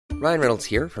Ryan Reynolds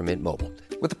here from Mint Mobile.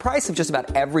 With the price of just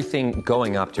about everything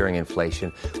going up during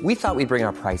inflation, we thought we'd bring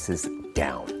our prices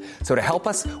down. So to help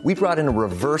us, we brought in a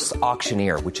reverse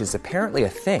auctioneer, which is apparently a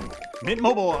thing. Mint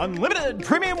Mobile Unlimited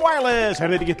Premium Wireless. How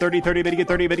to get 30, 30, bit to get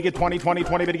 30, bit to get 20, 20,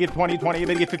 20, bit to get 20, 20,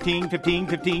 bit to get 15, 15,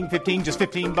 15, 15, just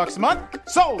 $15 a month?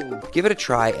 Sold! Give it a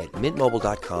try at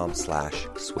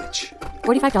mintmobile.com/switch.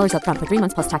 $45 up front for 3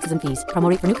 months plus taxes and fees. Promo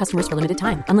rate for new customers for limited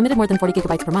time. Unlimited more than 40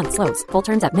 gigabytes per month. Slows full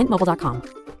terms at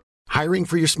mintmobile.com. Hiring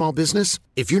for your small business?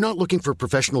 If you're not looking for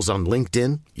professionals on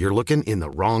LinkedIn, you're looking in the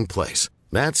wrong place.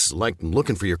 That's like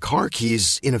looking for your car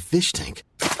keys in a fish tank.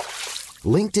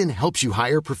 LinkedIn helps you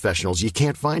hire professionals you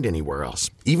can't find anywhere else,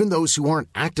 even those who aren't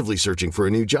actively searching for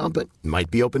a new job but might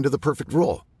be open to the perfect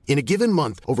role. In a given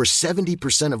month, over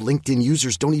 70% of LinkedIn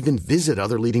users don't even visit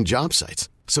other leading job sites.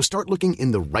 So start looking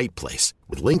in the right place.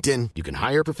 With LinkedIn, you can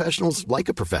hire professionals like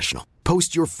a professional.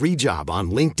 Post your free job on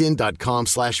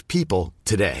linkedin.com/people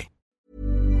today.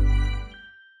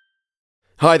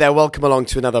 Hi there, welcome along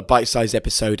to another bite-sized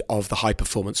episode of the High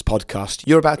Performance Podcast.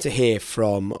 You're about to hear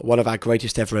from one of our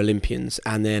greatest ever Olympians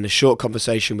and then a short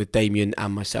conversation with Damien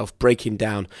and myself breaking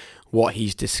down what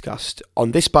he's discussed.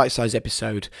 On this bite-sized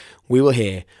episode, we will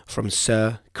hear from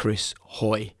Sir Chris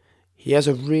Hoy. He has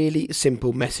a really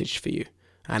simple message for you,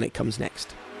 and it comes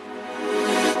next.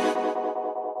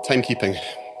 Timekeeping.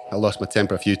 I lost my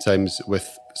temper a few times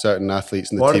with certain athletes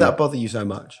in the team. Why did that bother you so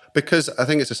much? Because I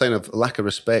think it's a sign of lack of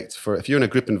respect for, if you're in a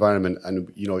group environment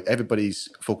and everybody's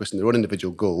focused on their own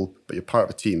individual goal, but you're part of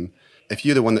a team. If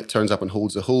you're the one that turns up and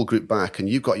holds the whole group back, and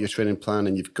you've got your training plan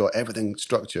and you've got everything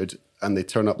structured, and they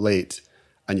turn up late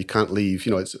and you can't leave,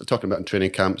 it's talking about in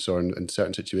training camps or in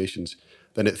certain situations,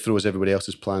 then it throws everybody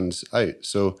else's plans out.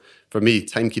 So for me,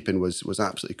 timekeeping was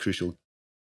absolutely crucial.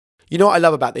 You know what I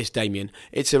love about this, Damien?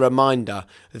 It's a reminder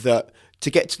that to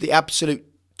get to the absolute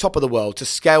top of the world, to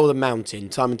scale the mountain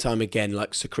time and time again,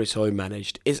 like Sir Chris Hoy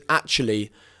managed, is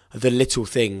actually the little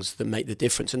things that make the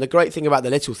difference. And the great thing about the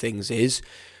little things is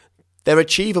they're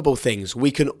achievable things. We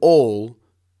can all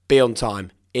be on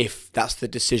time if that's the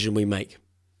decision we make.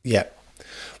 Yeah.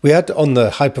 We had on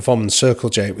the high performance circle,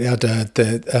 Jake, we had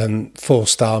the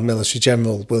 4-star military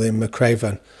general, William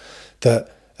McRaven, that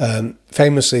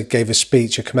famously gave a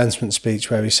commencement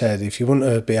speech where he said, if you want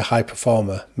to be a high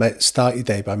performer, start your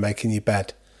day by making your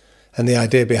bed. And the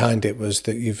idea behind it was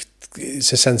that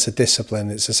it's a sense of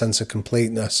discipline, it's a sense of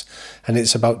completeness, and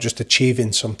it's about just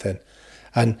achieving something.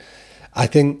 And I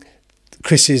think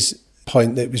Chris's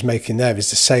point that he was making there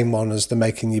is the same one as the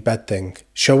making your bed thing.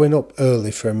 Showing up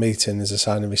early for a meeting is a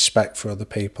sign of respect for other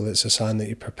people. It's a sign that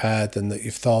you're prepared and that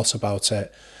you've thought about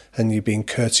it and you're being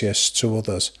courteous to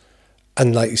others.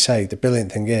 And like you say, the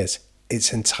brilliant thing is,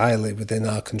 it's entirely within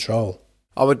our control.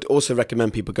 I would also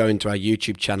recommend people going to our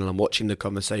YouTube channel and watching the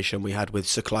conversation we had with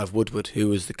Sir Clive Woodward, who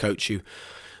was the coach who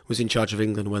was in charge of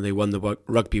England when they won the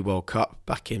Rugby World Cup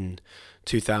back in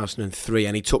 2003.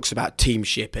 And he talks about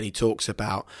teamship and he talks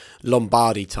about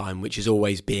Lombardy time, which is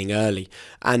always being early.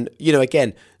 And,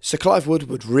 again, Sir Clive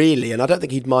Woodward really, and I don't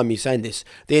think he'd mind me saying this,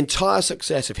 the entire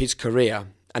success of his career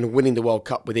and winning the World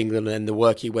Cup with England and the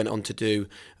work he went on to do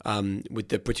with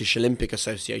the British Olympic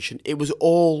Association, it was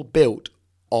all built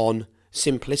on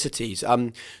simplicities.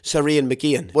 Sir Ian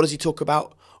McGeehan, what does he talk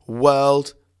about?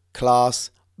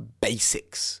 World-class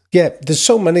basics. Yeah, there's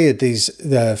so many of these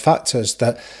factors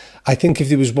that I think if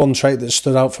there was one trait that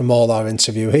stood out from all our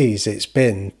interviewees, it's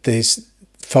been this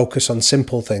focus on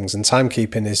simple things, and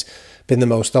timekeeping has been the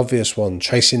most obvious one.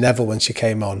 Tracy Neville, when she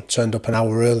came on, turned up an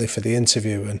hour early for the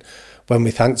interview, and when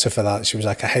we thanked her for that, she was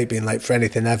like, I hate being late for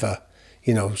anything ever.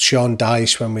 Sean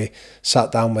Dyche, when we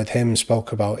sat down with him,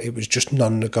 spoke about it was just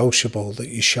non-negotiable that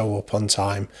you show up on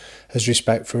time as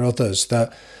respect for others.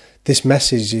 That this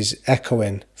message is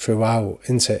echoing throughout,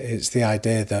 isn't it? It's the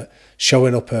idea that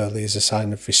showing up early is a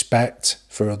sign of respect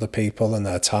for other people and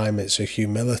their time. It's a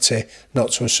humility,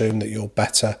 not to assume that you're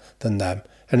better than them.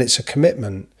 And it's a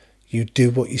commitment. You do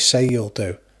what you say you'll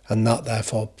do, and that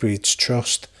therefore breeds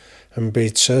trust and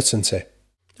breeds certainty.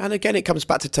 And again, it comes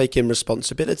back to taking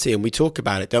responsibility, and we talk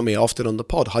about it, don't we, often on the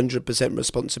pod, 100%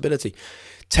 responsibility.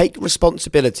 Take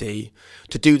responsibility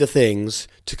to do the things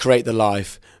to create the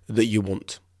life that you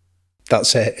want.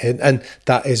 That's it, and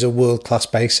that is a world-class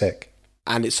basic.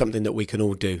 And it's something that we can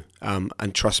all do.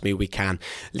 And trust me, we can.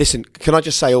 Listen, can I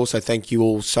just say also thank you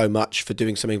all so much for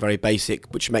doing something very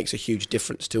basic, which makes a huge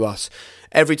difference to us.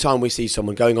 Every time we see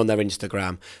someone going on their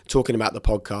Instagram, talking about the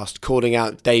podcast, calling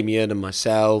out Damien and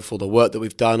myself, or the work that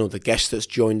we've done, or the guest that's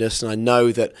joined us, and I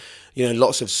know that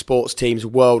lots of sports teams,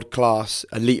 world-class,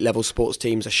 elite-level sports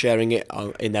teams are sharing it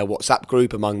in their WhatsApp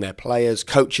group among their players.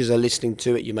 Coaches are listening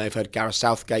to it. You may have heard Gareth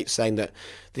Southgate saying that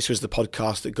this was the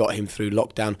podcast that got him through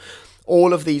lockdown.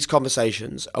 All of these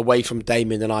conversations away from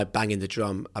Damien and I banging the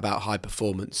drum about high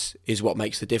performance is what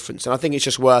makes the difference. And I think it's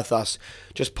just worth us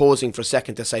just pausing for a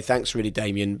second to say thanks really,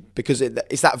 Damien, because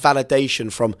it's that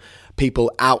validation from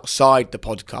people outside the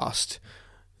podcast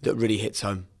that really hits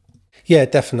home. Yeah,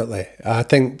 definitely. I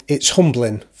think it's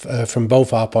humbling from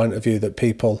both our point of view that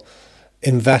people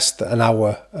invest an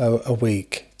hour a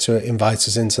week to invite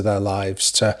us into their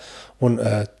lives, to want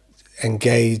to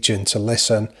engage and to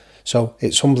listen. So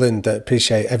it's humbling that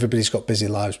appreciate everybody's got busy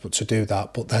lives, but to do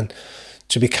that, but then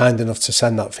to be kind enough to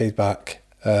send that feedback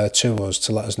to us,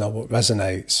 to let us know what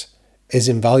resonates, is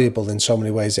invaluable in so many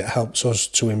ways. It helps us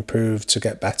to improve, to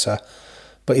get better.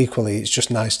 But equally, it's just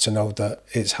nice to know that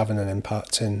it's having an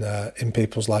impact in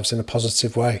people's lives in a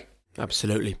positive way.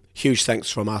 Absolutely. Huge thanks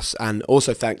from us, and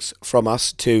also thanks from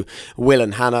us to Will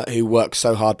and Hannah, who work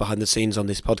so hard behind the scenes on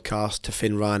this podcast, to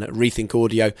Finn Ryan at Rethink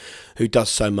Audio, who does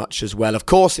so much as well. Of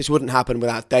course, this wouldn't happen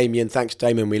without Damien. Thanks,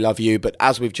 Damien, we love you. But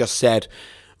as we've just said,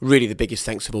 really the biggest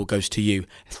thanks of all goes to you.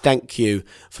 Thank you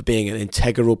for being an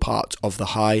integral part of the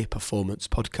High Performance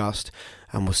Podcast,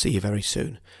 and we'll see you very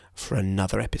soon for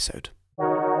another episode.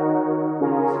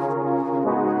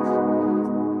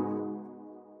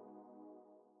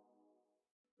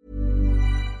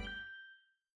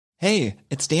 Hey,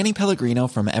 it's Danny Pellegrino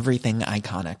from Everything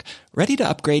Iconic. Ready to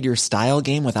upgrade your style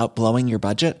game without blowing your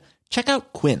budget? Check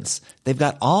out Quince. They've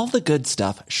got all the good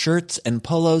stuff, shirts and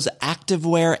polos,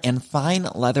 activewear, and fine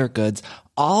leather goods,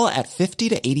 all at 50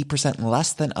 to 80%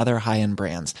 less than other high-end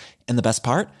brands. And the best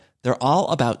part? They're all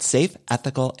about safe,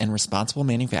 ethical, and responsible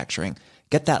manufacturing.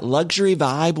 Get that luxury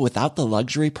vibe without the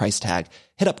luxury price tag.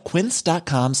 Hit up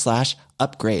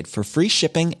quince.com/upgrade for free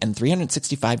shipping and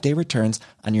 365-day returns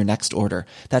on your next order.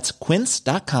 That's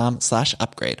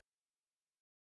quince.com/upgrade.